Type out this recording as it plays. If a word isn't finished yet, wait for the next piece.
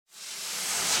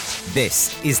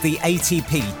This is the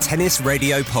ATP Tennis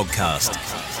Radio Podcast.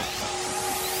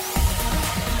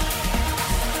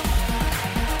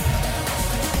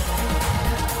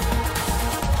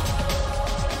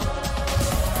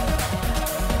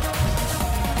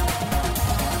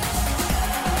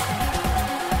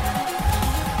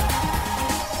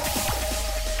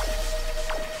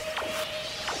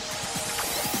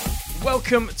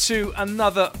 Welcome to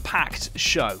another packed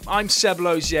show. I'm Seb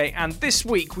Lozier, and this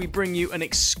week we bring you an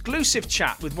exclusive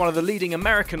chat with one of the leading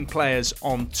American players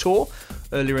on tour.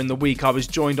 Earlier in the week, I was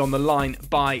joined on the line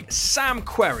by Sam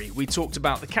Querrey. We talked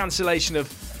about the cancellation of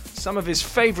some of his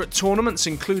favourite tournaments,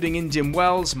 including Indian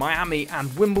Wells, Miami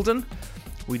and Wimbledon.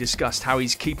 We discussed how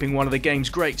he's keeping one of the game's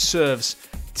great serves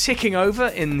ticking over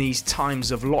in these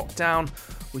times of lockdown.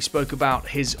 We spoke about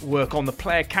his work on the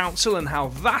Player Council and how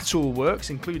that all works,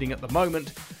 including at the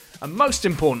moment, and most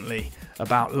importantly,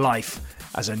 about life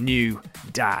as a new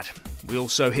dad. We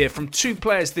also hear from two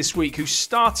players this week who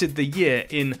started the year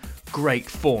in great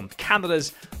form.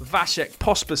 Canada's Vasek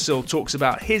Pospisil talks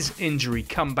about his injury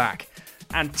comeback,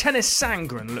 and Tennys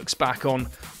Sandgren looks back on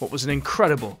what was an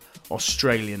incredible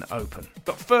Australian Open.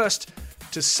 But first,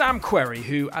 to Sam Querrey,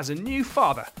 who, as a new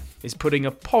father, is putting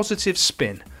a positive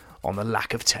spin on the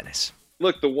lack of tennis.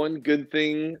 Look, the one good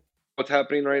thing what's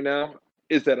happening right now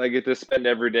is that I get to spend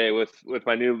every day with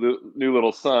my new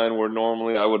little son, where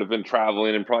normally I would have been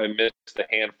traveling and probably missed a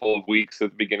handful of weeks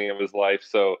at the beginning of his life.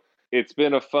 So it's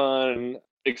been a fun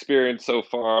experience so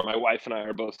far. My wife and I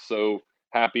are both so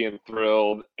happy and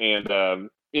thrilled. And,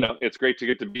 it's great to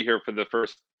get to be here for the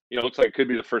first, looks like it could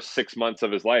be the first 6 months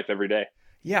of his life every day.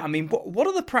 Yeah, I mean, what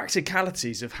are the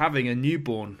practicalities of having a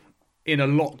newborn in a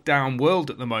lockdown world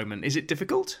at the moment? Is it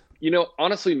difficult?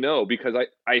 Honestly, no, because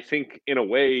I think in a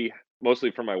way,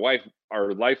 mostly for my wife,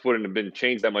 our life wouldn't have been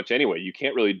changed that much anyway. You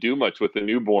can't really do much with a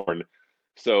newborn.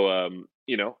 So,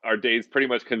 our days pretty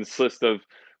much consist of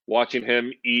watching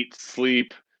him eat,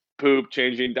 sleep, poop,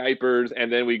 changing diapers,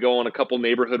 and then we go on a couple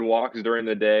neighborhood walks during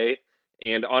the day.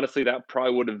 And honestly, that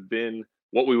probably would have been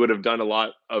what we would have done a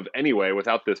lot of anyway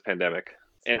without this pandemic.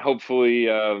 And hopefully,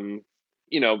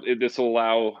 this will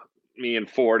allow me and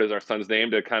Ford, as our son's name,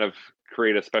 to kind of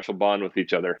create a special bond with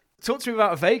each other. Talk to me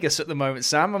about Vegas at the moment,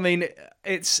 Sam. I mean,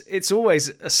 it's always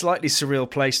a slightly surreal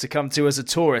place to come to as a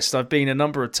tourist. I've been a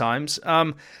number of times.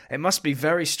 It must be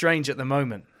very strange at the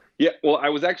moment. Yeah, well, I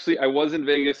was in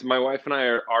Vegas. My wife and I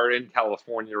are in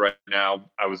California right now.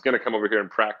 I was going to come over here and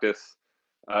practice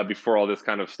before all this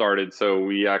kind of started. So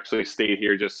we actually stayed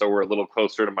here just so we're a little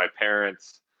closer to my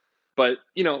parents. But,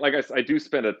 like I said, I do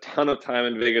spend a ton of time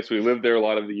in Vegas. We live there a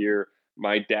lot of the year.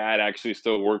 My dad actually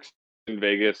still works in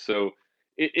Vegas. So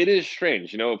it is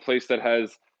strange, a place that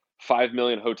has 5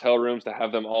 million hotel rooms, to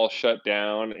have them all shut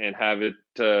down and have it,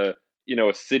 a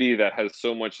city that has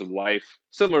so much life,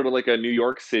 similar to like a New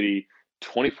York City,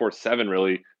 24/7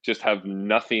 really, just have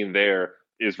nothing there,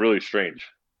 is really strange.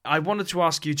 I wanted to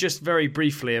ask you just very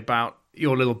briefly about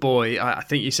your little boy. I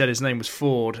think you said his name was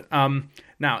Ford.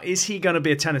 Now, is he going to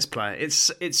be a tennis player?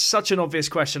 It's such an obvious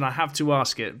question. I have to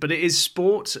ask it. But is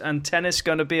sport and tennis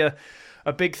going to be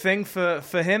a big thing for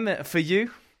him, for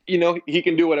you? He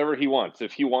can do whatever he wants.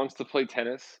 If he wants to play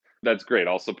tennis, that's great.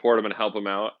 I'll support him and help him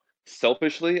out.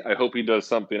 Selfishly, I hope he does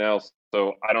something else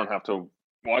so I don't have to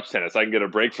watch tennis. I can get a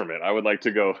break from it. I would like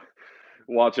to go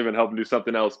watch him and help him do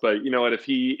something else. But you know what, if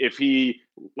he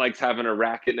likes having a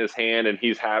racket in his hand and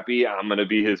he's happy, I'm going to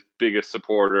be his biggest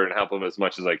supporter and help him as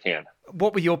much as I can.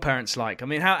 What were your parents like? I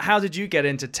mean, how did you get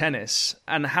into tennis,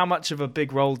 and how much of a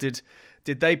big role did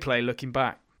they play looking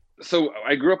back? So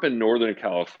I grew up in Northern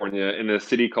California in a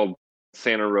city called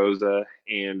Santa Rosa,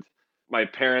 and my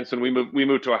parents, when we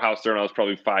moved to a house there when I was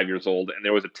probably 5 years old, and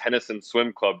there was a tennis and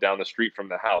swim club down the street from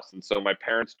the house. And so my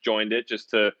parents joined it just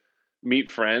to meet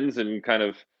friends and kind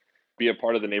of be a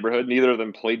part of the neighborhood. Neither of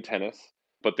them played tennis,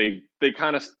 but they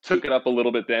kind of took it up a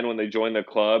little bit then when they joined the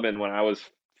club. And when I was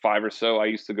 5 or so, I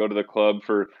used to go to the club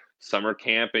for summer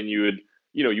camp, and you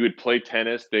would play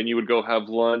tennis, then you would go have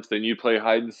lunch, then you'd play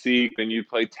hide and seek, then you'd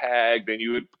play tag, then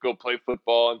you would go play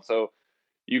football. And so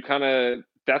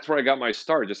that's where I got my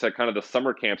start, just at kind of the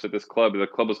summer camps at this club. The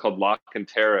club was called La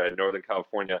Cantera in Northern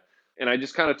California. And I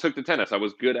just kind of took to tennis. I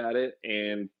was good at it.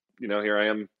 And, here I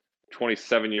am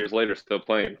 27 years later, still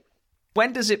playing.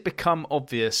 When does it become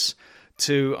obvious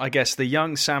to, I guess, the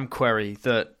young Sam Querrey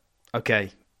that,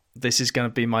 okay, this is going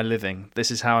to be my living.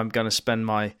 This is how I'm going to spend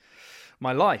my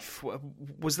life?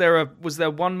 Was there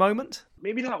one moment?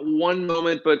 Maybe not one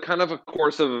moment, but kind of a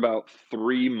course of about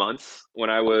 3 months. When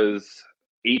I was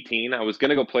 18, I was going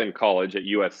to go play in college at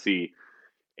USC.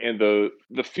 And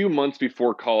the few months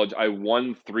before college, I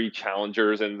won 3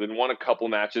 challengers and then won a couple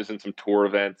matches in some tour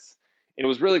events. And it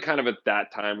was really kind of at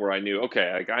that time where I knew,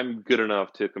 okay, like I'm good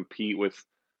enough to compete with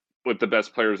the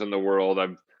best players in the world.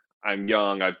 I'm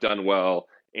young, I've done well,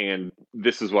 and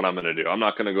this is what I'm going to do. I'm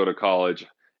not going to go to college,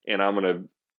 and I'm going to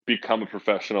become a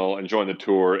professional and join the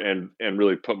tour and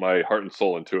really put my heart and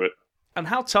soul into it. And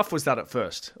how tough was that at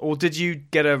first? Or did you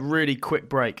get a really quick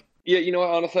break? Yeah,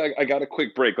 honestly, I got a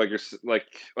quick break, like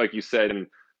you said, and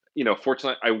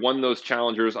fortunately, I won those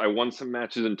challengers. I won some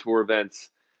matches in tour events,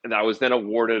 and I was then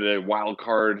awarded a wild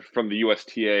card from the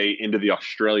USTA into the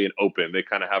Australian Open. They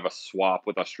kind of have a swap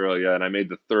with Australia, and I made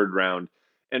the third round.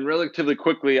 And relatively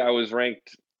quickly, I was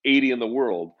ranked 80 in the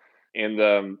world. And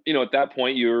at that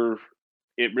point,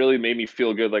 it really made me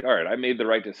feel good. Like, all right, I made the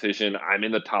right decision. I'm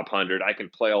in the top 100. I can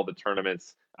play all the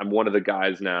tournaments. I'm one of the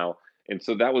guys now. And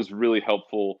so that was really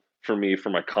helpful for me, for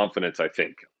my confidence, I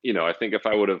think. I think if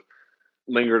I would have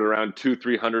lingered around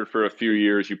 300 for a few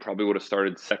years, you probably would have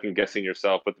started second guessing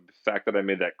yourself. But the fact that I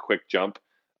made that quick jump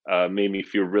made me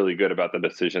feel really good about the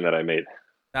decision that I made.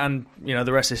 And,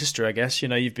 the rest is history, I guess.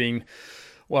 You've been,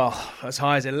 as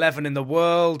high as 11 in the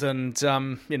world and,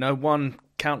 won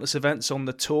countless events on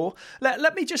the tour.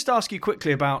 Let me just ask you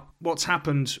quickly about what's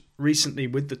happened recently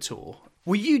with the tour.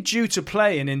 Were you due to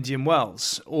play in Indian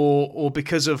Wells, or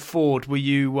because of Ford, were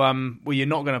you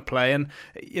not going to play? And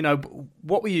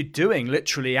what were you doing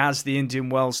literally as the Indian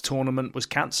Wells tournament was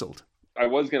cancelled? I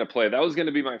was going to play. That was going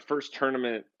to be my first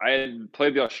tournament. I had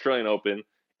played the Australian Open,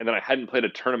 and then I hadn't played a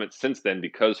tournament since then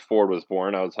because Ford was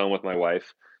born. I was home with my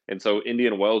wife, and so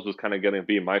Indian Wells was kind of going to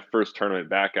be my first tournament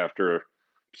back after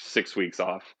 6 weeks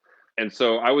off. And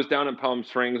so I was down in Palm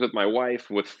Springs with my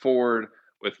wife, with Ford,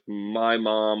 with my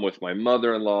mom, with my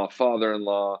mother-in-law,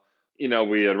 father-in-law.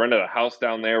 We had rented a house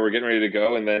down there. We're getting ready to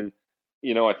go. And then,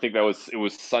 I think it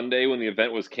was Sunday when the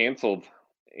event was canceled.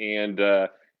 And,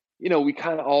 we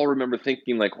kind of all remember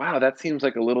thinking like, wow, that seems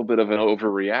like a little bit of an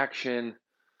overreaction.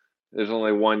 There's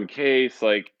only one case.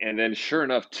 And then sure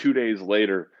enough, 2 days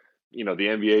later, the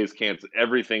NBA's canceled.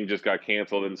 Everything just got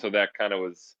canceled. And so that kind of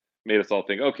made us all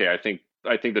think, okay, I think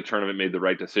the tournament made the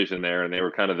right decision there. And they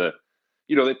were kind of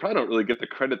they probably don't really get the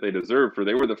credit they deserve for.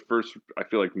 They were the first, I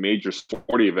feel like, major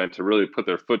sporting event to really put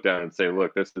their foot down and say,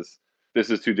 look, this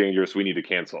is too dangerous. We need to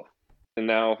cancel. And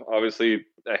now, obviously,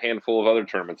 a handful of other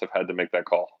tournaments have had to make that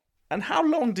call. And how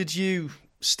long did you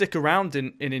stick around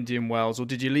in Indian Wells, or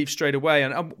did you leave straight away?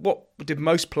 And what did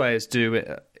most players do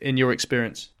in your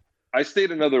experience? I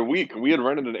stayed another week. We had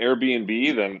rented an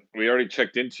Airbnb that we already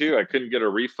checked into. I couldn't get a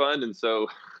refund, and so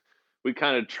we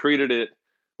kind of treated it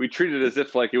as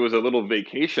if like it was a little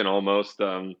vacation almost.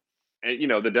 And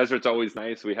the desert's always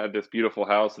nice. We had this beautiful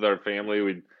house with our family.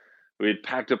 We'd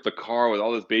packed up the car with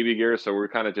all this baby gear, so we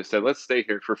kind of just said, let's stay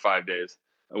here for 5 days,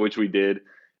 which we did.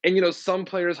 And some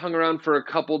players hung around for a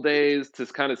couple days to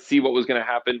kind of see what was going to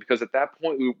happen, because at that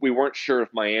point we weren't sure if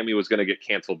Miami was going to get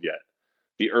canceled yet.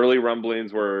 The early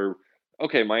rumblings were,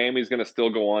 okay, Miami's going to still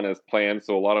go on as planned.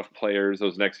 So a lot of players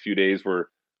those next few days were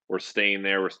staying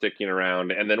there, we're sticking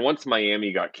around. And then once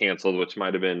Miami got canceled, which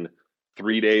might have been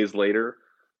 3 days later,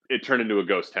 it turned into a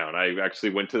ghost town. I actually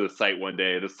went to the site one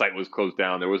day. The site was closed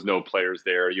down. There was no players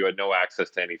there. You had no access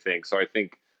to anything. So I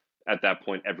think at that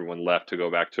point, everyone left to go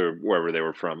back to wherever they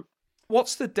were from.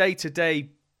 What's the day-to-day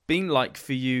been like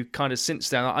for you kind of since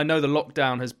then? I know the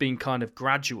lockdown has been kind of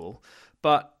gradual,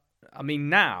 but I mean,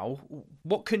 now,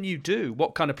 what can you do?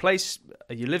 What kind of place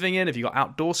are you living in? Have you got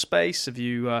outdoor space? Have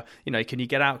you, can you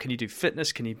get out? Can you do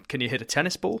fitness? Can you hit a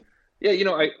tennis ball? Yeah,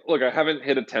 I haven't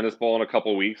hit a tennis ball in a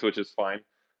couple of weeks, which is fine.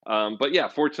 But yeah,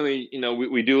 fortunately,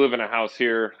 we do live in a house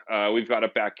here. We've got a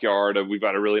backyard. We've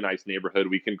got a really nice neighborhood.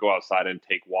 We can go outside and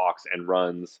take walks and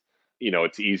runs.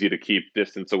 It's easy to keep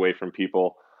distance away from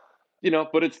people.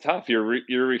 But it's tough. You're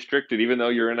restricted, even though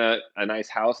you're in a nice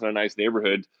house and a nice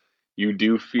neighborhood. You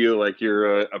do feel like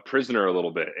you're a prisoner a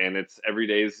little bit, and it's every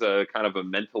day's kind of a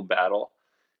mental battle.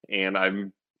 And I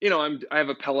have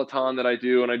a Peloton that I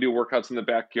do, and I do workouts in the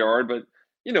backyard. But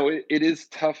it is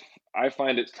tough. I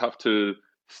find it's tough to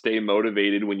stay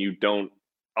motivated when you don't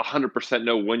 100%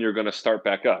 know when you're going to start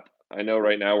back up. I know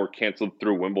right now we're canceled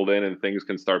through Wimbledon, and things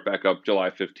can start back up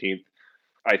July 15th.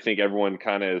 I think everyone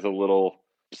kind of is a little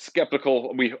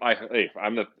skeptical. I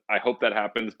hope that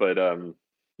happens, but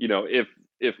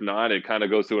if not, it kind of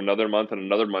goes to another month and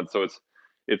another month. So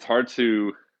it's hard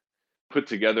to put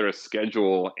together a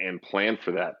schedule and plan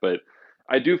for that. But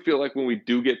I do feel like when we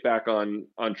do get back on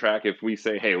track, if we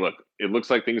say, hey, look, it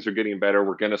looks like things are getting better,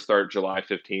 we're going to start July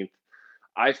 15th.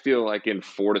 I feel like in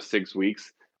 4 to 6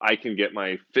 weeks, I can get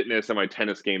my fitness and my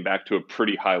tennis game back to a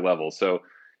pretty high level. So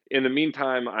in the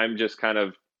meantime, I'm just kind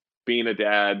of being a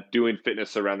dad, doing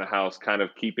fitness around the house, kind of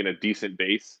keeping a decent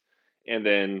base. And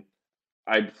then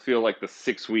I feel like the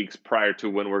 6 weeks prior to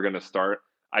when we're going to start,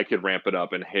 I could ramp it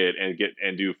up and hit and get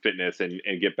and do fitness and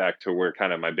get back to where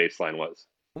kind of my baseline was.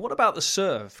 What about the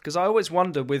serve? Because I always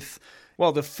wonder with,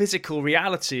 well, the physical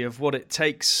reality of what it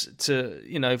takes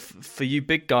to, for you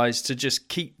big guys to just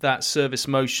keep that service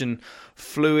motion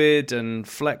fluid and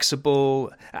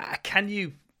flexible. Can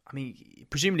you,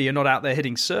 presumably you're not out there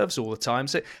hitting serves all the time.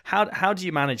 So how do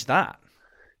you manage that?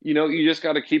 You just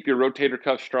got to keep your rotator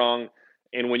cuff strong.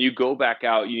 And when you go back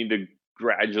out, you need to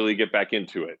gradually get back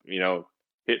into it.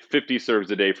 Hit 50 serves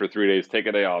a day for 3 days, take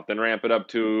a day off, then ramp it up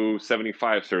to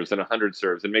 75 serves and 100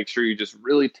 serves, and make sure you just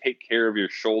really take care of your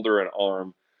shoulder and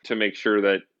arm to make sure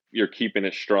that you're keeping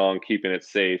it strong, keeping it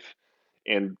safe.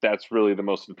 And that's really the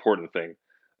most important thing.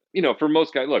 For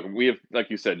most guys, look, we have,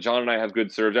 like you said, John and I have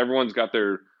good serves. Everyone's got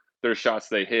their shots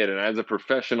they hit. And as a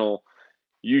professional,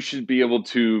 you should be able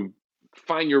to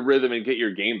find your rhythm and get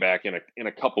your game back in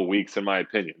a couple weeks, in my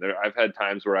opinion. I've had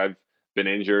times where I've been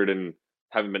injured and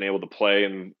haven't been able to play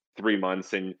in 3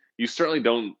 months, and you certainly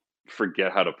don't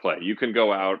forget how to play. You can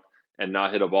go out and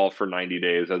not hit a ball for 90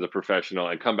 days as a professional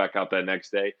and come back out that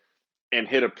next day and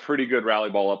hit a pretty good rally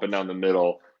ball up and down the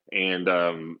middle. And,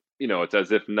 it's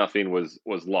as if nothing was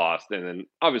lost. And then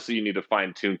obviously you need to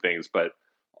fine tune things, but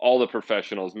all the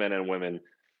professionals, men and women,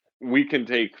 we can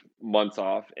take months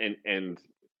off and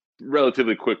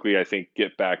relatively quickly, I think,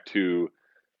 get back to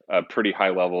a pretty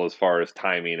high level as far as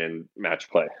timing and match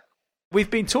play. We've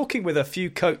been talking with a few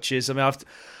coaches.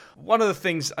 One of the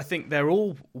things I think they're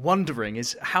all wondering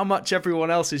is how much everyone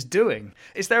else is doing.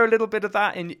 Is there a little bit of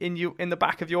that in the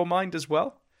back of your mind as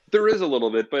well? There is a little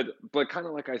bit, but kind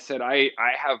of like I said, I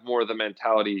have more of the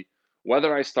mentality,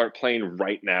 whether I start playing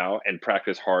right now and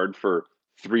practice hard for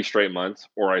 3 straight months,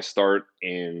 or I start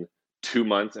in 2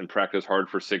 months and practice hard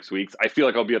for 6 weeks, I feel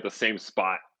like I'll be at the same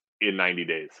spot in 90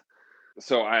 days.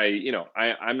 So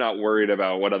I'm not worried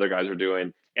about what other guys are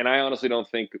doing. And I honestly don't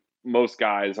think most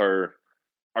guys are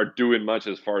doing much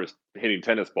as far as hitting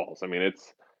tennis balls.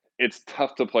 It's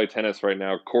tough to play tennis right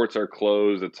now. Courts are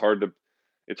closed. It's hard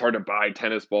to buy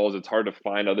tennis balls. It's hard to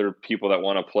find other people that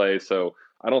want to play. So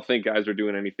I don't think guys are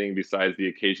doing anything besides the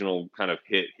occasional kind of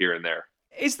hit here and there.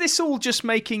 Is this all just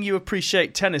making you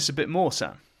appreciate tennis a bit more,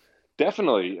 Sam?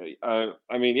 Definitely.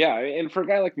 Yeah. And for a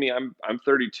guy like me, I'm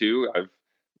 32. I've,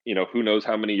 who knows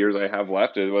how many years I have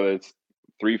left, whether it's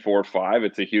 3, 4, 5.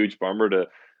 It's a huge bummer to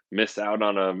miss out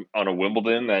on a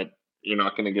Wimbledon that you're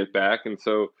not going to get back. And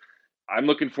so I'm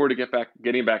looking forward to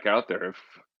getting back out there.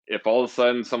 If all of a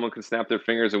sudden someone can snap their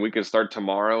fingers and we can start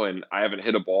tomorrow and I haven't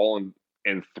hit a ball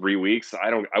in 3 weeks,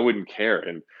 I wouldn't care.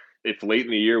 And if late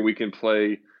in the year we can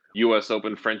play US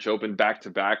Open, French Open back to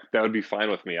back, that would be fine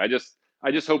with me. I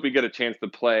just hope we get a chance to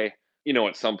play,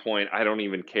 at some point. I don't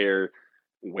even care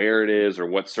where it is or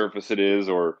what surface it is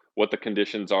or what the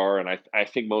conditions are. And I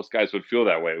think most guys would feel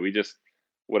that way.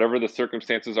 Whatever the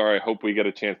circumstances are, I hope we get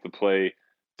a chance to play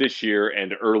this year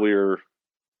and earlier,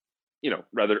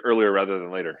 rather earlier rather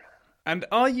than later. And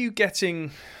are you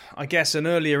getting, I guess, an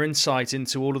earlier insight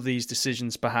into all of these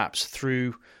decisions perhaps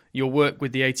through your work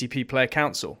with the ATP Player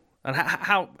Council? And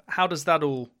how does that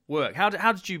all work? How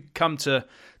did you come to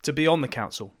be on the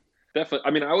council?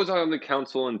 Definitely. I was on the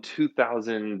council in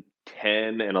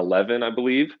 2010 and 11, I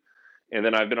believe. And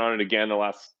then I've been on it again the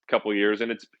last couple of years,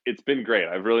 and it's been great.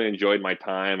 I've really enjoyed my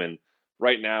time. And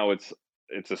right now it's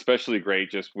especially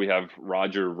great. Just we have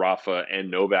Roger, Rafa,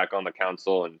 and Novak on the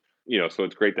council. And, so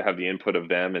it's great to have the input of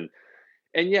them. And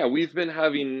yeah, we've been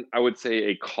having, I would say,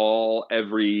 a call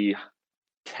every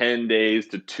 10 days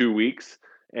to 2 weeks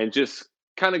and just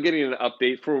kind of getting an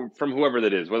update from whoever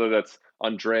that is, whether that's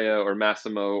Andrea or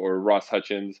Massimo or Ross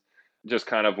Hutchins, just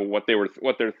kind of what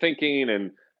they're thinking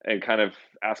and kind of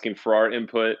asking for our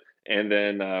input. And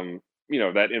then,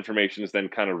 that information is then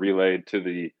kind of relayed to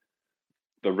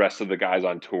the rest of the guys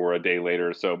on tour a day later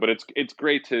or so. But it's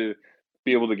great to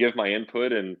be able to give my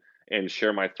input and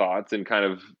share my thoughts and kind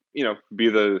of, be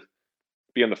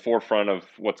on the forefront of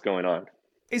what's going on.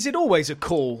 Is it always a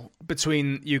call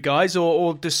between you guys,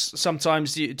 or just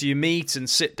sometimes do you meet and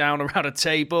sit down around a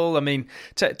table?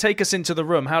 Take us into the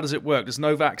room. How does it work? Does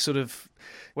Novak sort of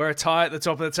wear a tie at the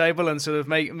top of the table and sort of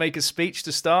make a speech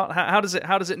to start? How does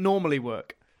it normally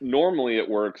work? Normally it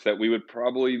works that we would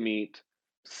probably meet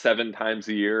 7 times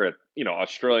a year at,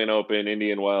 Australian Open,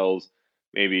 Indian Wells,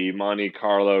 maybe Monte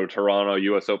Carlo, Toronto,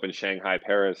 US Open, Shanghai,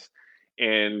 Paris.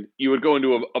 And you would go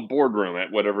into a boardroom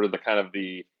at whatever the kind of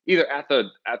either at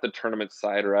the tournament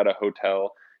site or at a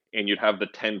hotel, and you'd have the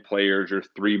 10 players or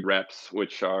 3 reps,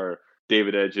 which are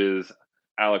David Edges,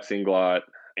 Alex Inglot,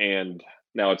 and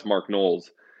now it's Mark Knowles.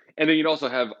 And then you'd also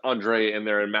have Andre in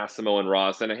there and Massimo and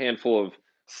Ross and a handful of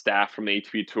staff from the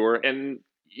ATP Tour. And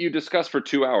you discuss for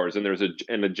 2 hours, and there's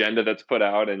an agenda that's put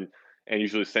out and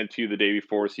usually sent to you the day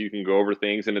before so you can go over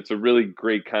things. And it's a really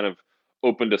great kind of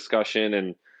open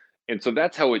discussion. And so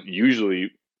that's how it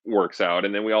usually works out.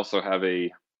 And then we also have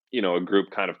a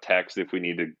group kind of text if we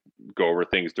need to go over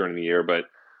things during the year. But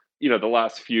the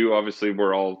last few, obviously,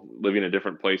 we're all living in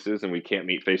different places and we can't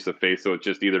meet face to face. So it's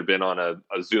just either been on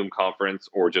a Zoom conference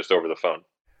or just over the phone.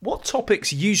 What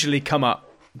topics usually come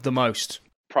up the most?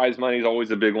 Prize money is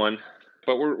always a big one,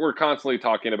 but we're constantly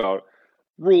talking about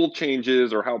rule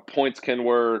changes or how points can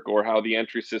work or how the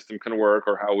entry system can work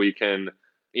or how we can,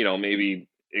 maybe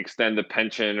extend the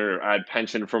pension or add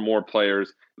pension for more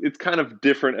players. It's kind of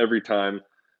different every time,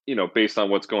 based on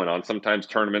what's going on. Sometimes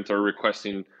tournaments are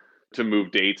requesting to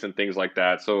move dates and things like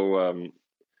that. So,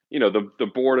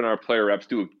 the board and our player reps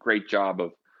do a great job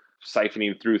of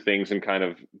siphoning through things and kind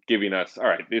of giving us, all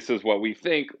right, this is what we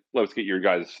think. Let's get your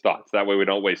guys' thoughts. That way we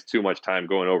don't waste too much time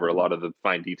going over a lot of the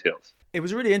fine details. It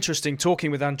was really interesting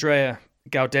talking with Andrea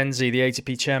Gaudenzi, the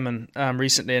ATP chairman,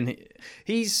 recently, and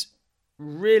he's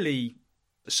really,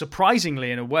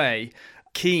 surprisingly in a way,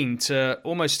 keen to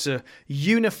almost to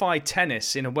unify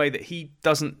tennis in a way that he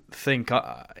doesn't think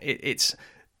it's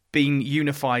been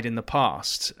unified in the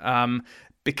past,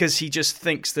 because he just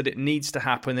thinks that it needs to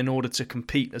happen in order to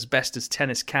compete as best as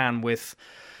tennis can with,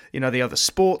 the other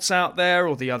sports out there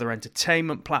or the other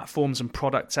entertainment platforms and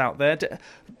products out there.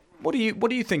 What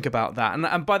do you think about that?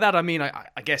 And by that I mean,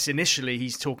 I guess initially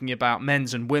he's talking about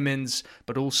men's and women's,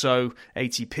 but also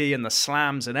ATP and the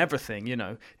slams and everything.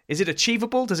 Is it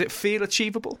achievable? Does it feel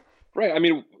achievable? Right. I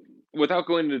mean, without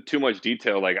going into too much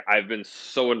detail, like I've been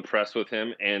so impressed with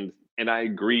him, and I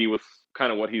agree with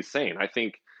kind of what he's saying. I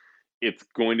think it's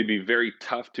going to be very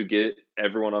tough to get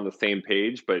everyone on the same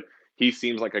page, but he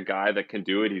seems like a guy that can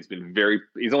do it.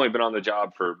 He's only been on the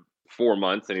job for 4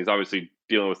 months, and he's obviously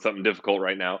dealing with something difficult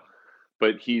right now,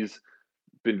 but he's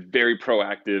been very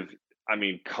proactive. I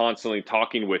mean, constantly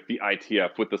talking with the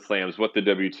ITF, with the slams, with the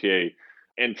WTA,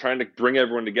 and trying to bring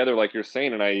everyone together, like you're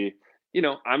saying. And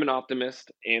I'm an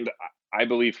optimist, and I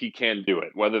believe he can do it.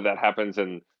 Whether that happens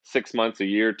in 6 months, a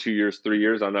year, 2 years, 3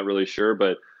 years, I'm not really sure,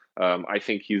 but I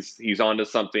think he's onto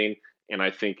something, and I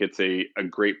think it's a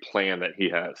great plan that he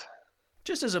has.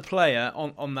 Just as a player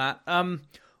on that,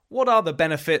 what are the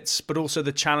benefits, but also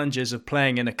the challenges of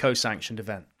playing in a co-sanctioned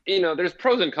event? There's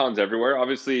pros and cons everywhere.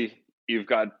 Obviously, you've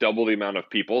got double the amount of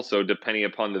people, so depending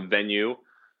upon the venue,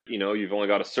 you've only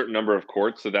got a certain number of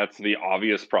courts, so that's the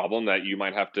obvious problem that you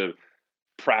might have to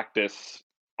practice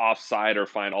offside or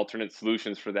find alternate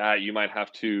solutions for that. You might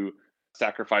have to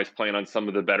sacrifice playing on some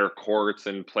of the better courts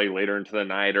and play later into the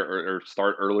night or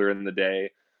start earlier in the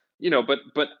day.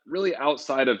 But really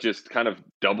outside of just kind of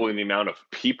doubling the amount of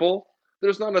people,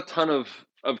 there's not a ton of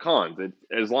cons.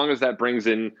 As long as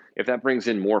if that brings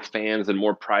in more fans and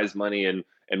more prize money and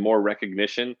more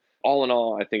recognition, all in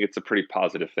all, I think it's a pretty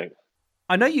positive thing.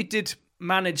 I know you did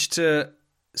manage to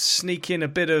sneak in a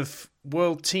bit of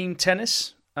world team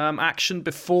tennis action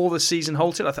before the season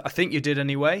halted. I think you did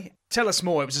anyway. Tell us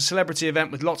more. It was a celebrity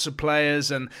event with lots of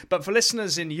players, but for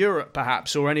listeners in Europe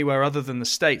perhaps, or anywhere other than the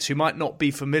States who might not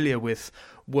be familiar with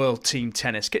world team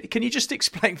tennis, can you just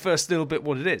explain first a little bit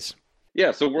what it is?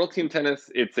 Yeah, so World Team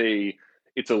Tennis, it's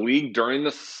a league during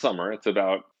the summer. It's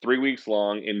about 3 weeks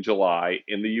long in July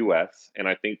in the U.S., and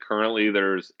I think currently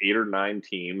there's 8 or 9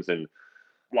 teams in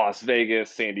Las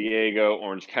Vegas, San Diego,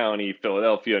 Orange County,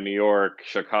 Philadelphia, New York,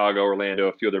 Chicago, Orlando,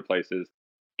 a few other places.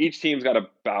 Each team's got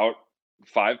about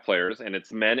 5 players, and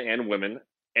it's men and women.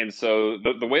 And so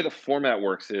the way the format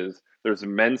works is there's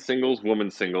men's singles,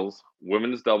 women's doubles,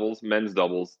 men's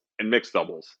doubles, and mixed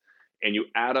doubles. And you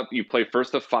add up, you play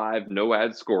first to 5, no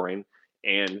ad scoring,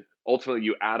 and ultimately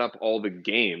you add up all the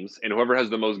games, and whoever has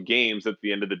the most games at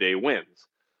the end of the day wins.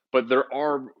 But there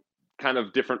are kind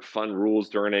of different fun rules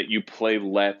during it. You play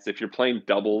lets. If you're playing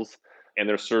doubles and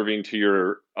they're serving to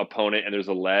your opponent and there's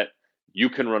a let, you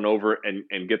can run over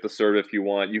and get the serve if you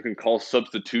want. You can call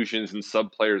substitutions and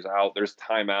sub players out. There's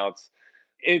timeouts.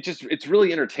 It's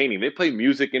really entertaining. They play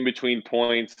music in between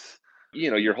points.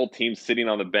 Your whole team's sitting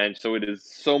on the bench. So it is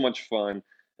so much fun.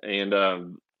 And,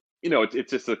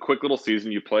 it's just a quick little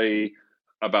season. You play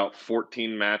about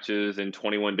 14 matches in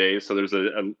 21 days. So there's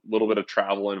a little bit of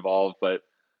travel involved, but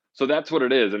so that's what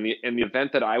it is. And the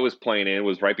event that I was playing in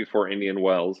was right before Indian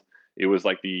Wells. It was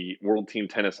like the World Team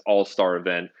Tennis All-Star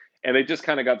event. And they just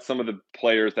kind of got some of the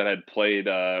players that had played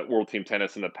World Team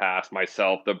Tennis in the past,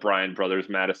 myself, the Bryan brothers,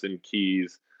 Madison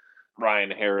Keys,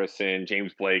 Ryan Harrison,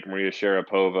 James Blake, Maria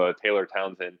Sharapova, Taylor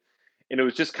Townsend. And it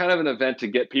was just kind of an event to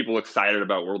get people excited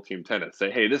about World Team Tennis.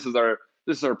 Say, hey, this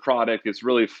is our product. It's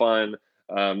really fun.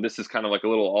 This is kind of like a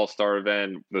little all-star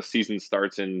event. The season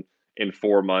starts in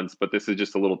 4 months, but this is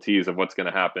just a little tease of what's going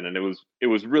to happen. And it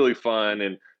was really fun,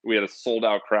 and we had a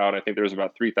sold-out crowd. I think there was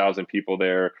about 3,000 people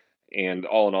there, and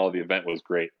all in all, the event was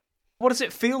great. What does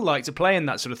it feel like to play in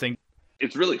that sort of thing?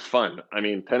 It's really fun. I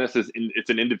mean, tennis it's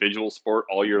an individual sport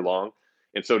all year long,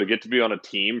 and so to get to be on a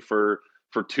team for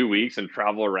 2 weeks and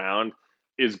travel around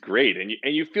is great. And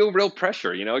you feel real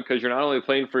pressure, because you're not only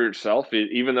playing for yourself,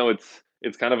 even though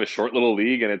it's kind of a short little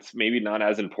league and it's maybe not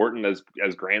as important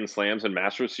as Grand Slams and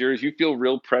Masters series. You feel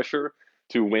real pressure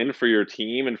to win for your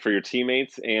team and for your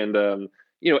teammates, and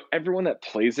everyone that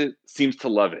plays it seems to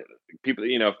love it. People,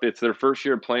 if it's their first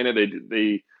year playing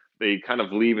it, they kind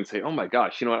of leave and say, "Oh my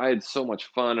gosh, I had so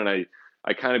much fun, and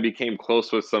I kind of became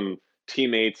close with some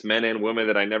teammates, men and women,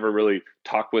 that I never really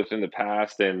talked with in the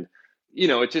past." And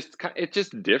it's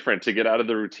just different to get out of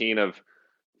the routine of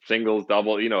singles,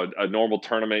 double, a normal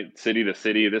tournament, city to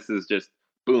city. This is just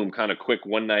boom, kind of quick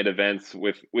one night events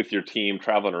with your team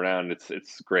traveling around.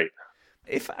 It's great.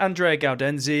 If Andrea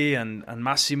Gaudenzi and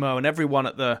Massimo and everyone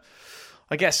at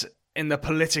I guess in the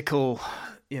political,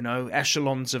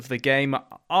 echelons of the game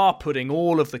are putting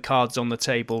all of the cards on the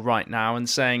table right now and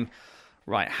saying,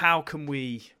 right, how can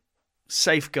we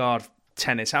safeguard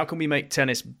tennis? How can we make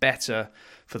tennis better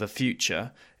for the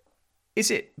future?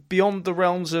 Is it beyond the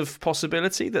realms of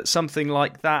possibility that something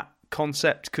like that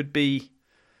concept could be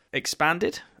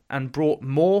expanded and brought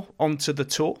more onto the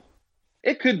tour?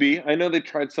 It could be. I know they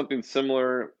tried something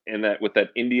similar with that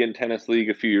Indian tennis league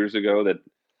a few years ago that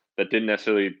didn't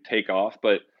necessarily take off,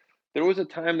 but there was a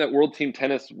time that World Team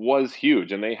Tennis was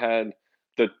huge, and they had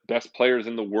the best players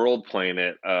in the world playing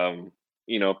it.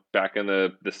 Back in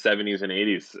the 70s and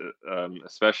 80s,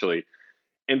 especially.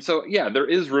 And so, yeah, there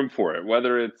is room for it,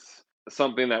 whether it's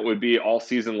something that would be all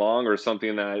season long or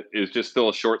something that is just still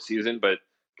a short season, but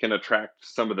can attract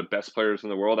some of the best players in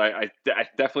the world. I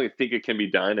definitely think it can be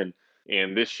done.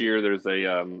 And this year there's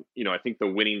I think the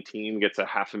winning team gets a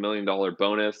 $500,000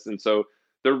 bonus. And so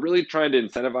they're really trying to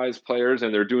incentivize players,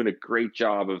 and they're doing a great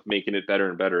job of making it better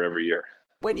and better every year.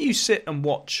 When you sit and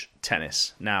watch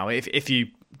tennis now, if you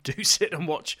do sit and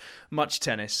watch much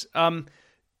tennis,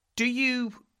 do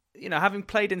you, having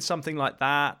played in something like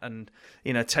that and,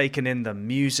 taken in the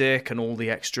music and all the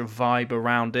extra vibe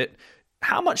around it,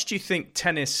 how much do you think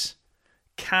tennis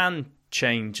can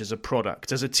change as a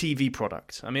product, as a TV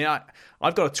product? I mean,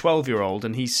 I've got a 12-year-old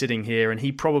and he's sitting here and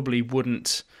he probably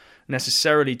wouldn't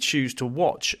necessarily choose to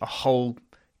watch a whole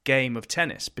game of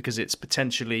tennis because it's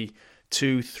potentially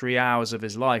 2-3 hours of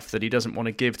his life that he doesn't want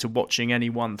to give to watching any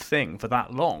one thing for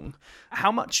that long.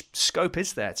 How much scope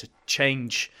is there to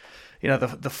change,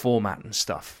 the format and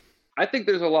stuff? I think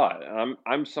there's a lot.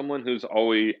 I'm someone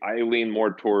I lean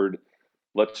more toward,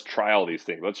 let's try all these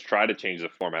things. Let's try to change the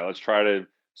format. Let's try to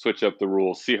switch up the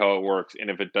rules, see how it works. And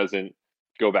if it doesn't,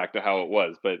 go back to how it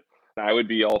was. But I would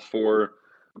be all for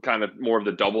kind of more of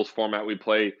the doubles format we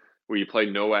play, where you play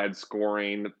no ad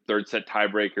scoring, third set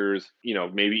tiebreakers,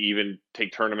 maybe even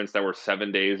take tournaments that were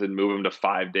 7 days and move them to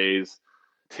 5 days,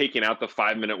 taking out the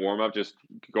 5-minute warm up, just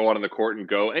go out on the court and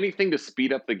go. Anything to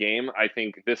speed up the game. I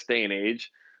think this day and age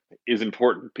is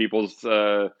important. People's,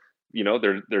 their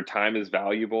time is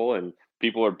valuable and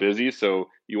people are busy. So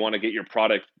you want to get your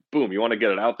product, boom, you want to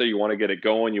get it out there. You want to get it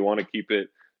going. You want to keep it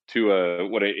to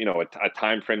a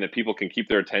time frame that people can keep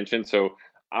their attention. So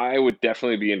I would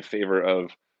definitely be in favor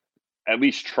of at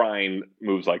least trying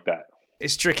moves like that.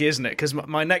 It's tricky, isn't it? Because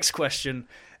my next question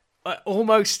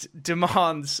almost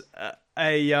demands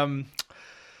I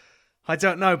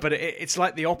don't know, but it's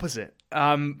like the opposite.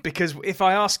 Because if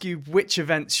I ask you which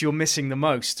events you're missing the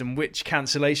most and which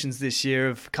cancellations this year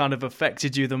have kind of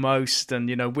affected you the most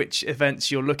and, which events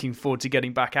you're looking forward to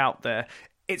getting back out there,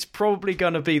 it's probably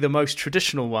going to be the most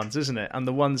traditional ones, isn't it? And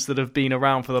the ones that have been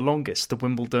around for the longest, the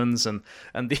Wimbledons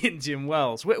and the Indian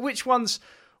Wells.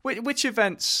 Which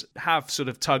events have sort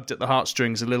of tugged at the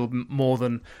heartstrings a little more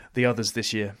than the others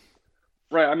this year?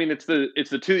 Right. I mean, it's the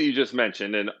two that you just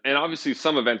mentioned. And obviously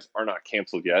some events are not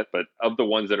canceled yet, but of the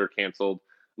ones that are canceled,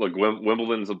 look,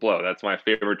 Wimbledon's a blow. That's my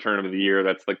favorite tournament of the year.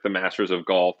 That's like the Masters of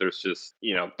golf. There's just,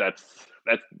 that's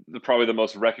probably the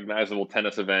most recognizable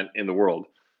tennis event in the world.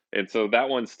 And so that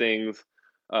one stings,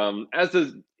 as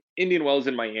does Indian Wells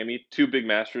in Miami, 2 big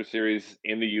Masters series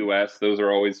in the U.S. Those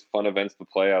are always fun events to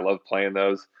play. I love playing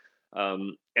those.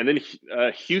 And then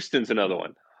Houston's another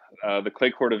one. The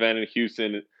clay court event in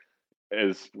Houston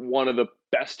is one of the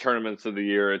best tournaments of the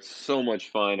year. It's so much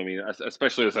fun. I mean,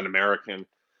 especially as an American,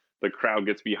 the crowd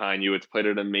gets behind you. It's played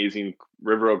at an amazing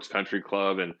River Oaks Country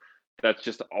Club, and that's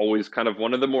just always kind of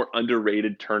one of the more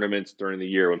underrated tournaments during the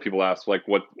year. When people ask like,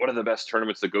 what are the best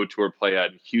tournaments to go to or play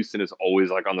at? Houston is always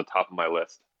like on the top of my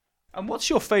list. And what's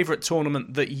your favourite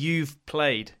tournament that you've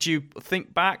played? Do you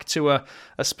think back to a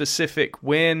specific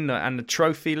win and a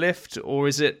trophy lift, or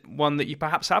is it one that you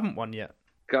perhaps haven't won yet?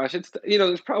 Gosh, it's,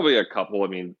 there's probably a couple. I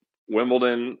mean,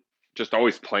 Wimbledon, just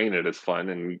always playing it is fun,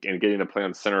 and getting to play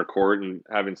on center court and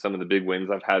having some of the big wins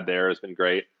I've had there has been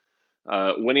great.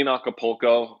 Winning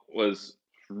Acapulco was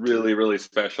really, really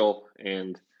special,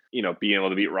 and being able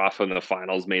to beat Rafa in the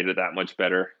finals made it that much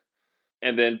better.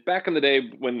 And then back in the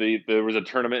day when there was a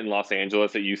tournament in Los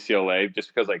Angeles at UCLA,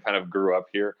 just because I kind of grew up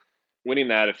here, winning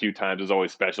that a few times was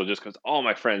always special, just because all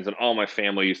my friends and all my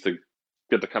family used to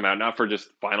get to come out, not for just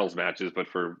finals matches, but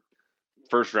for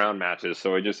first round matches.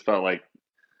 So it just felt like,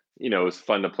 it was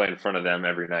fun to play in front of them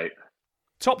every night.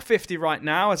 Top 50 right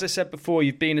now. As I said before,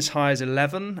 you've been as high as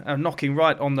 11, knocking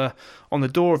right on the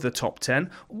door of the top 10.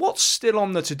 What's still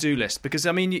on the to-do list? Because,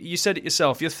 I mean, you said it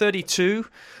yourself, you're 32,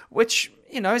 which,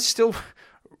 is still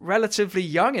relatively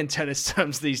young in tennis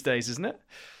terms these days, isn't it?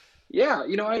 Yeah,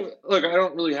 I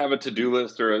don't really have a to-do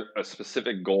list or a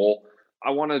specific goal.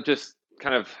 I want to just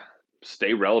kind of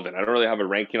stay relevant. I don't really have a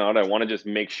ranking on it. I want to just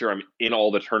make sure I'm in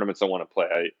all the tournaments I want to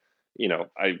play.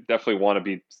 I definitely want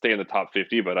to stay in the top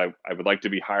 50, but I would like to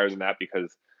be higher than that,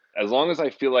 because as long as I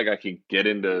feel like I can get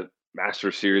into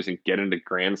Master Series and get into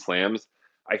Grand Slams,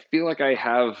 I feel like I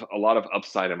have a lot of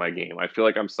upside in my game. I feel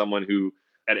like I'm someone who,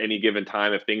 at any given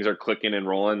time, if things are clicking and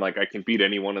rolling, like I can beat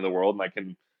anyone in the world and I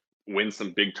can win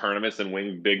some big tournaments and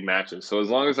win big matches. So as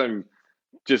long as I'm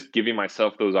just giving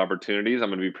myself those opportunities, I'm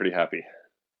going to be pretty happy.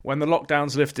 When the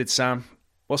lockdown's lifted, Sam,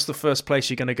 what's the first place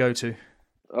you're going to go to?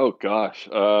 Oh, gosh.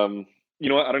 You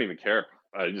know what? I don't even care.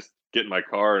 I just get in my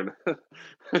car and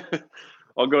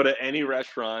I'll go to any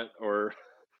restaurant or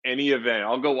any event.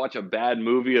 I'll go watch a bad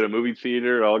movie at a movie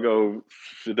theater.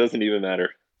 It doesn't even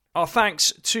matter. Our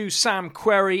thanks to Sam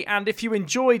Querrey. And if you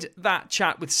enjoyed that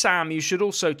chat with Sam, you should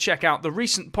also check out the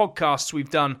recent podcasts we've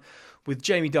done with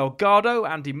Jamie Delgado,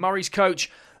 Andy Murray's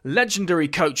coach, legendary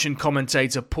coach and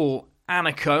commentator Paul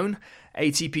Annacone,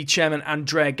 ATP chairman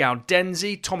Andrea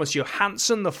Gaudenzi, Thomas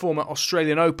Johansson, the former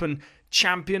Australian Open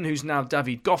champion who's now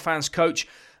David Goffin's coach,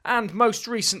 and most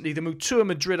recently the Mutua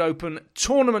Madrid Open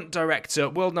tournament director,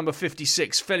 world number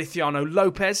 56, Feliciano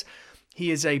Lopez.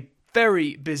 He is a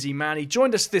very busy man. He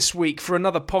joined us this week for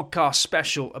another podcast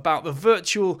special about the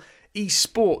virtual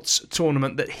esports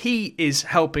tournament that he is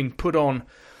helping put on,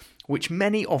 which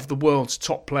many of the world's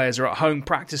top players are at home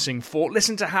practicing for.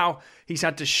 Listen to how he's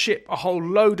had to ship a whole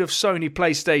load of Sony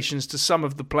PlayStations to some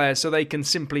of the players so they can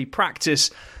simply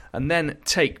practice and then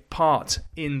take part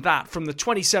in that from the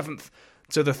 27th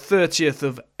to the 30th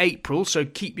of April. So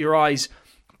keep your eyes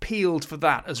peeled for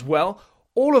that as well.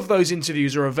 All of those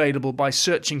interviews are available by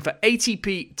searching for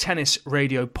ATP Tennis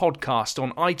Radio Podcast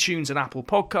on iTunes and Apple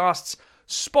Podcasts,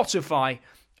 Spotify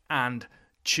and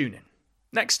TuneIn.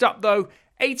 Next up though,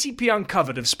 ATP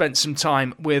Uncovered have spent some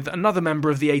time with another member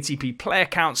of the ATP Player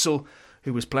Council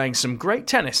who was playing some great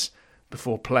tennis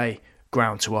before play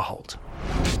ground to a halt.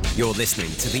 You're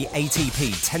listening to the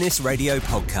ATP Tennis Radio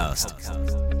Podcast.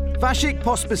 Vasek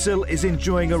Pospisil is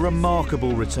enjoying a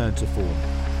remarkable return to form.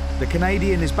 The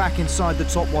Canadian is back inside the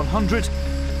top 100,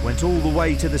 went all the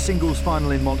way to the singles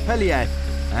final in Montpellier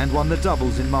and won the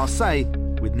doubles in Marseille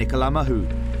with Nicolas Mahut.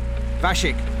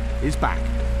 Vasek is back.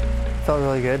 Felt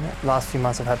really good. The last few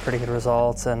months I've had pretty good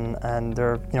results and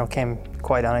they're, came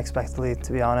quite unexpectedly,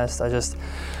 to be honest. I just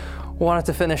wanted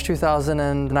to finish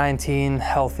 2019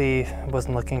 healthy,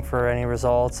 wasn't looking for any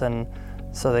results, and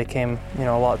so they came, a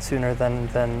lot sooner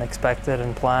than expected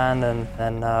and planned,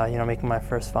 and making my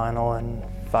first final in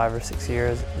 5 or 6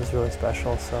 years was really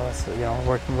special. So it's,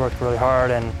 worked really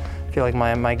hard and feel like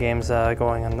my game's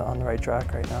going on the right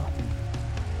track right now.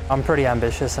 I'm pretty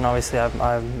ambitious, and obviously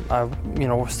I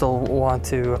still want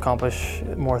to accomplish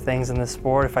more things in this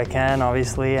sport if I can,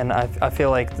 obviously. And I feel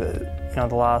like the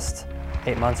last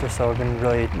 8 months or so I've been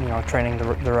really training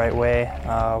the right way,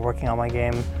 working on my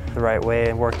game the right way,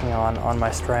 and working on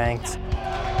my strengths.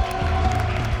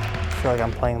 I feel like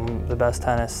I'm playing the best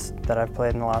tennis that I've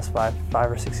played in the last five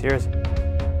or 6 years.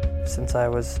 Since I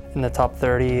was in the top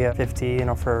 30, 50,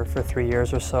 for 3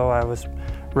 years or so, I was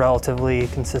relatively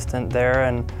consistent there,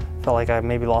 and felt like I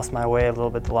maybe lost my way a little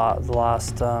bit the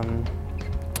last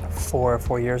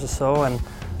 4 years or so. And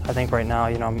I think right now,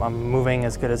 I'm moving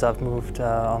as good as I've moved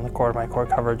on the court. My court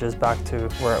coverage is back to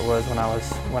where it was when I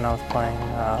was playing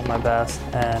my best,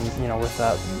 and with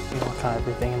that, kind of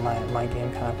everything in my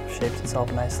game kind of shaped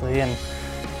itself nicely. And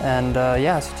And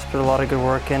so just put a lot of good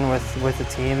work in with the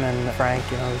team, and Frank,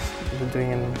 has been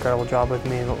doing an incredible job with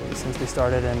me since we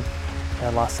started in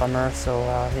last summer. So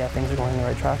things are going in the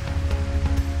right track.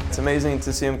 It's amazing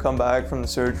to see him come back from the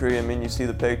surgery. I mean, you see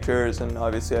the pictures, and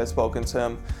obviously I've spoken to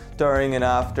him during and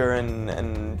after,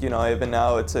 and even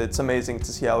now it's amazing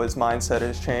to see how his mindset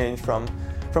has changed from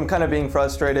kind of being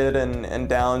frustrated and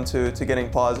down to getting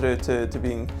positive to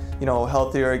being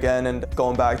healthier again and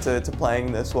going back to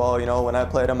playing this well. When I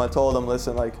played him, I told him,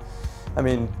 listen,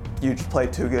 you just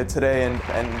played too good today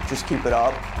and just keep it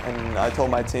up. And I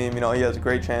told my team, he has a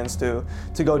great chance to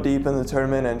go deep in the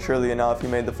tournament, and surely enough, he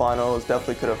made the finals.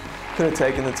 Definitely could have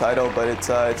taken the title, but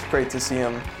it's great to see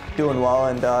him doing well,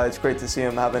 and it's great to see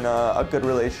him having a good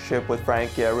relationship with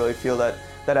Frankie. I really feel that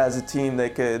as a team they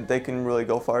can really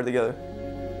go far together.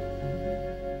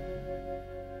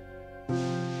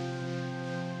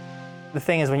 The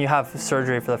thing is, when you have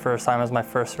surgery for the first time, it was my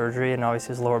first surgery, and obviously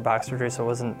it was lower back surgery, so it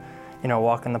wasn't a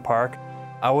walk in the park.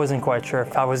 I wasn't quite sure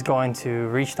if I was going to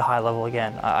reach the high level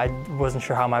again. I wasn't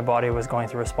sure how my body was going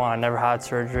to respond. I never had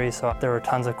surgery, so there were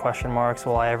tons of question marks.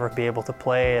 Will I ever be able to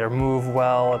play or move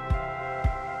well?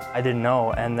 I didn't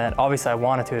know, and then obviously I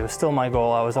wanted to. It was still my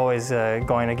goal. I was always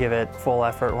going to give it full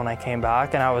effort when I came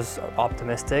back, and I was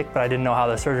optimistic, but I didn't know how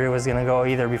the surgery was going to go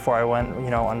either before I went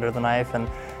under the knife, and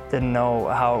didn't know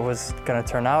how it was going to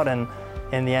turn out. And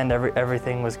in the end,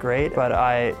 everything was great, but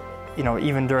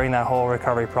even during that whole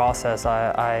recovery process,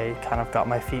 I kind of got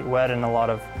my feet wet in a lot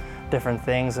of different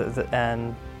things,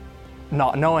 and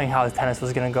not knowing how the tennis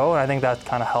was going to go, and I think that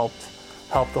kind of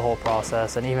helped the whole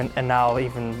process. And now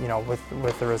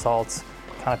with the results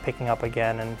kind of picking up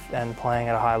again and playing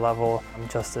at a high level, I'm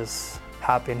just as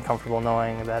happy and comfortable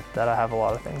knowing that I have a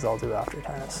lot of things I'll do after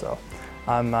tennis. So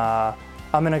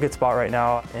I'm in a good spot right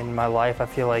now in my life. I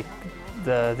feel like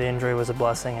the injury was a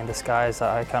blessing in disguise.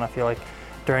 I kind of feel like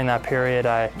during that period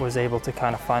I was able to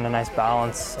kind of find a nice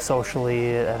balance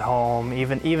socially, at home,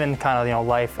 even kind of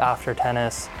life after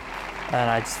tennis, and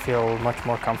I just feel much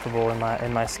more comfortable in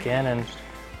my skin, and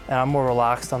I'm more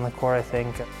relaxed on the court, I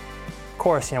think. Of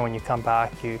course, when you come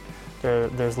back,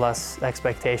 there's less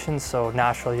expectations, so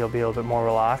naturally you'll be a little bit more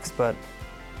relaxed, but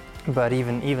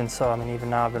even so, even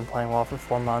now I've been playing well for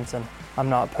 4 months, and I'm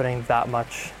not putting that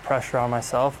much pressure on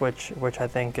myself, which I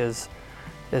think is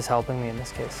helping me in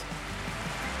this case.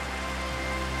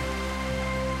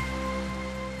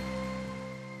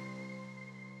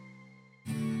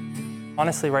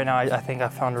 Honestly, right now I think I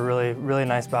found a really, really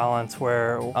nice balance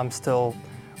where I'm still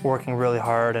working really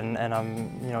hard, and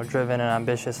I'm driven and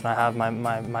ambitious, and I have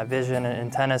my vision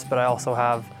in tennis, but I also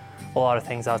have a lot of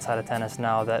things outside of tennis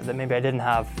now that maybe I didn't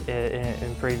have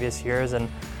in previous years, and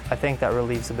I think that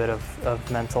relieves a bit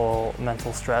of mental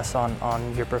stress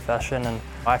on your profession. And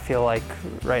I feel like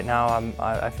right now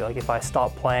I feel like if I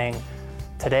stop playing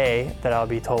today, that I'll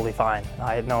be totally fine.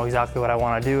 I know exactly what I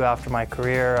want to do after my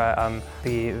career. I'm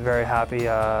be very happy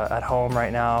at home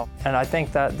right now, and I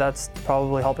think that's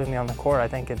probably helping me on the court. I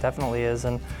think it definitely is,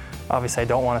 and obviously I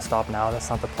don't want to stop now. That's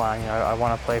not the plan. I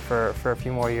want to play for a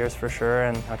few more years for sure,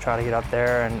 and try to get up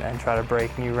there and try to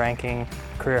break new ranking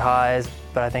career highs.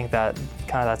 But I think that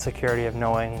kind of that security of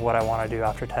knowing what I want to do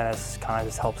after tennis kind of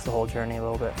just helps the whole journey a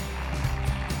little bit.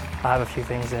 I have a few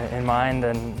things in mind,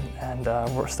 and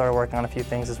started working on a few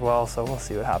things as well, so we'll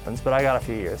see what happens. But I got a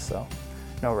few years, so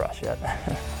no rush yet.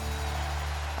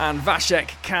 And Vasek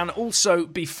can also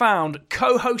be found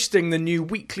co-hosting the new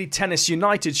weekly Tennis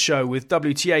United show with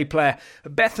WTA player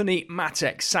Bethany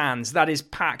Matek-Sands. That is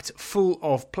packed full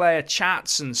of player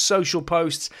chats and social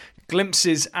posts,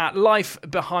 glimpses at life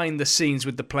behind the scenes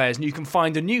with the players. And you can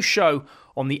find a new show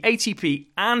on the ATP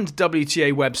and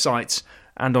WTA websites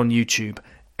and on YouTube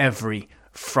every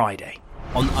Friday.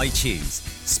 On iTunes,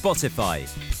 Spotify,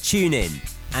 TuneIn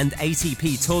and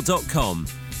ATPTour.com,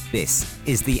 this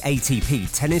is the ATP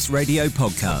Tennis Radio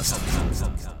Podcast.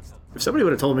 If somebody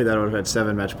would have told me that I would have had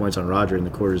 7 match points on Roger in the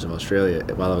quarters of Australia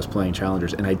while I was playing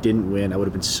challengers and I didn't win, I would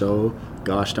have been so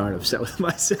gosh darn upset with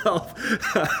myself.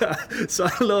 So I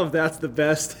don't know if that's the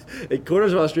best. In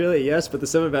quarters of Australia, yes, but the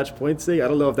 7 match points thing, I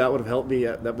don't know if that would have helped me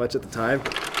that much at the time.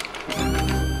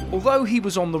 Although he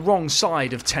was on the wrong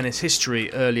side of tennis history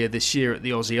earlier this year at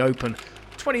the Aussie Open,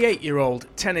 28-year-old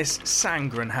Tennys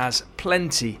Sandgren has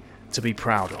plenty to be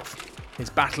proud of. His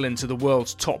battle into the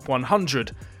world's top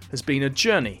 100 has been a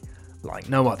journey like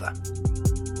no other.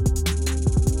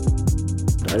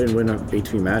 I didn't win an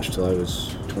ATP match until I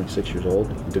was 26 years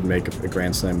old. I did make a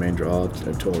Grand Slam main draw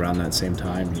until around that same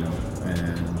time,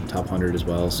 and top 100 as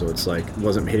well. So it's like,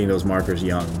 wasn't hitting those markers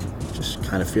young, just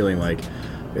kind of feeling like,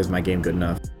 is my game good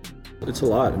enough? It's a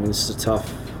lot. I mean, this is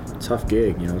a tough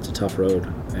gig. It's a tough road,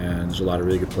 and there's a lot of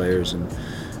really good players, and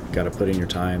got to put in your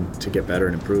time to get better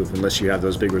and improve. Unless you have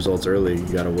those big results early, you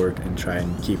got to work and try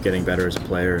and keep getting better as a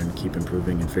player and keep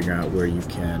improving and figuring out where you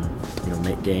can,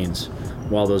 make gains.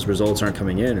 While those results aren't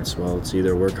coming in, it's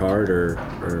either work hard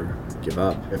or give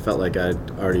up. I felt like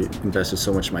I'd already invested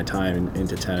so much of my time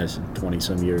into tennis in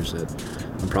 20-some years that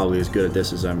I'm probably as good at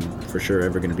this as I'm for sure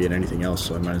ever going to be at anything else,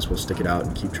 so I might as well stick it out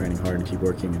and keep training hard and keep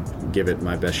working and give it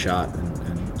my best shot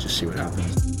and just see what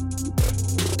happens.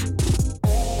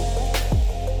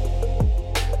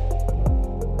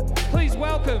 Please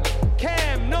welcome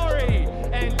Cam Norrie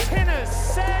and Tennys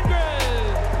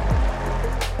Sandgren.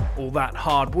 All that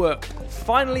hard work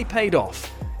finally paid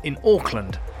off in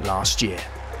Auckland last year.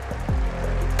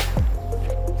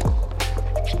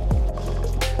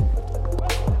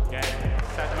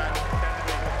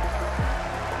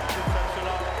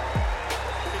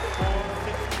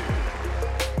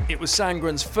 It was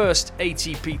Sandgren's first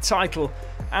ATP title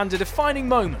and a defining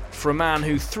moment for a man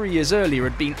who 3 years earlier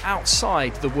had been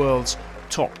outside the world's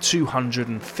top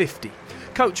 250.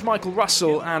 Coach Michael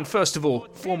Russell and, first of all,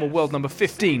 former world number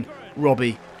 15,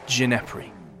 Robbie Ginepri.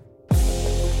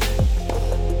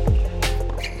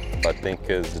 I think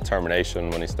his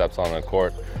determination when he steps on the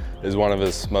court is one of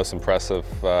his most impressive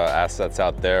assets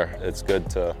out there. It's good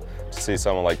to see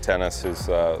someone like Tennys who's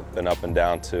been up and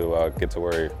down to get to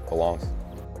where he belongs.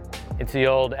 It's the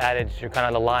old adage, you're kind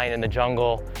of the lion in the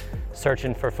jungle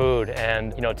searching for food,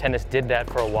 and Tennys did that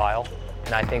for a while,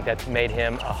 and I think that's made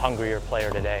him a hungrier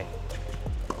player today.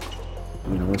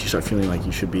 Once you start feeling like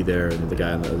you should be there and the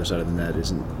guy on the other side of the net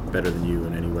isn't better than you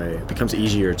in any way, it becomes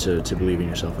easier to believe in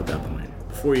yourself at that point.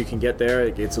 Before you can get there,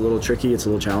 it gets a little tricky, it's a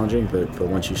little challenging, but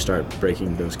once you start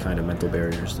breaking those kind of mental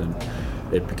barriers, then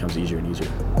it becomes easier and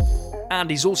easier. And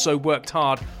he's also worked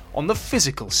hard on the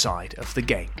physical side of the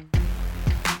game.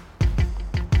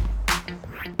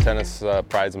 Tennys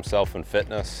prides himself in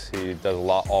fitness. He does a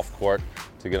lot off court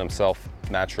to get himself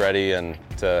match ready, and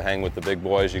to hang with the big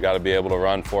boys, you got to be able to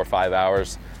run 4 or 5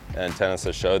 hours, and Tennys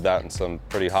has showed that in some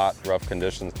pretty hot, rough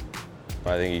conditions.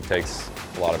 I think he takes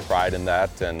a lot of pride in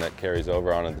that, and that carries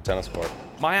over onto the tennis court.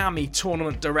 Miami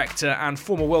tournament director and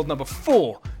former world number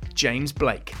 4, James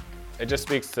Blake. It just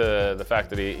speaks to the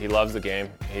fact that he loves the game.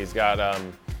 He's got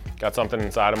something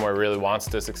inside him where he really wants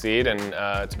to succeed, and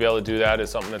to be able to do that is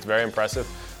something that's very impressive.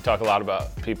 We talk a lot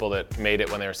about people that made it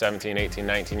when they were 17, 18,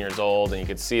 19 years old, and you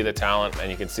could see the talent,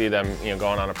 and you could see them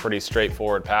going on a pretty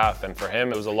straightforward path. And for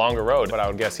him, it was a longer road, but I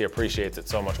would guess he appreciates it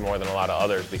so much more than a lot of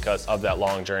others because of that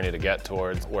long journey to get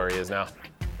towards where he is now.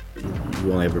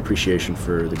 You only have appreciation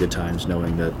for the good times,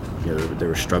 knowing that there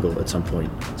was struggle at some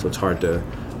point. So it's hard to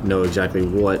know exactly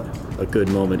what a good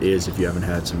moment is if you haven't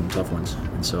had some tough ones.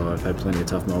 And so I've had plenty of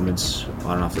tough moments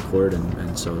on and off the court,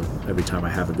 and so every time I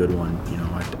have a good one,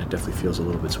 it definitely feels a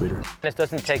little bit sweeter. This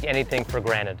doesn't take anything for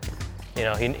granted.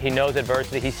 He knows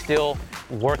adversity. He's still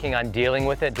working on dealing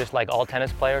with it, just like all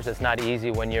tennis players. It's not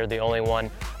easy when you're the only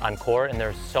one on court, and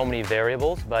there's so many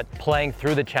variables, but playing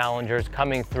through the challengers,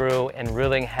 coming through and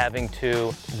really having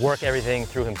to work everything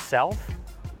through himself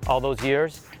all those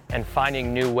years, and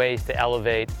finding new ways to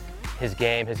elevate his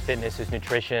game, his fitness, his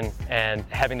nutrition, and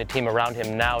having the team around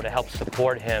him now to help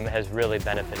support him has really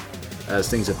benefited. As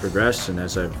things have progressed and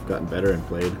as I've gotten better and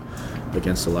played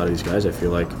against a lot of these guys, I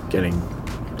feel like getting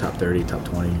top 30, top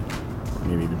 20,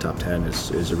 maybe even top 10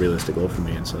 is a realistic goal for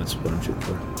me, and so that's what I'm shooting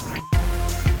for.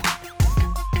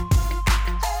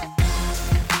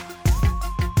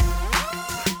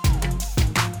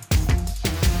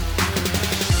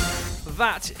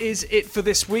 That is it for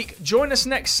this week. Join us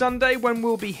next Sunday when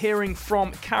we'll be hearing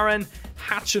from Karen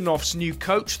Hachanov's new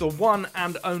coach, the one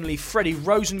and only Freddie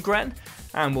Rosengren,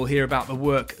 and we'll hear about the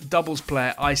work doubles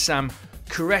player Isam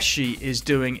Qureshi is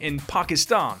doing in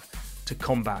Pakistan to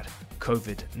combat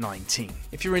COVID-19.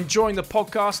 If you're enjoying the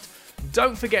podcast,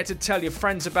 don't forget to tell your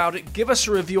friends about it. Give us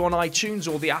a review on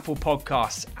iTunes or the Apple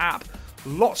Podcasts app.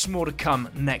 Lots more to come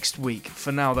next week.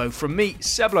 For now, though, from me,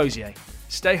 Seb Lozier,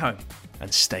 stay home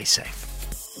and stay safe.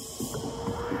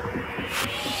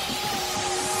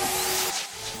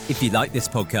 If you like this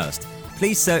podcast,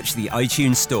 please search the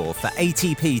iTunes store for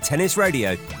ATP Tennis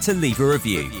Radio to leave a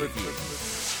review.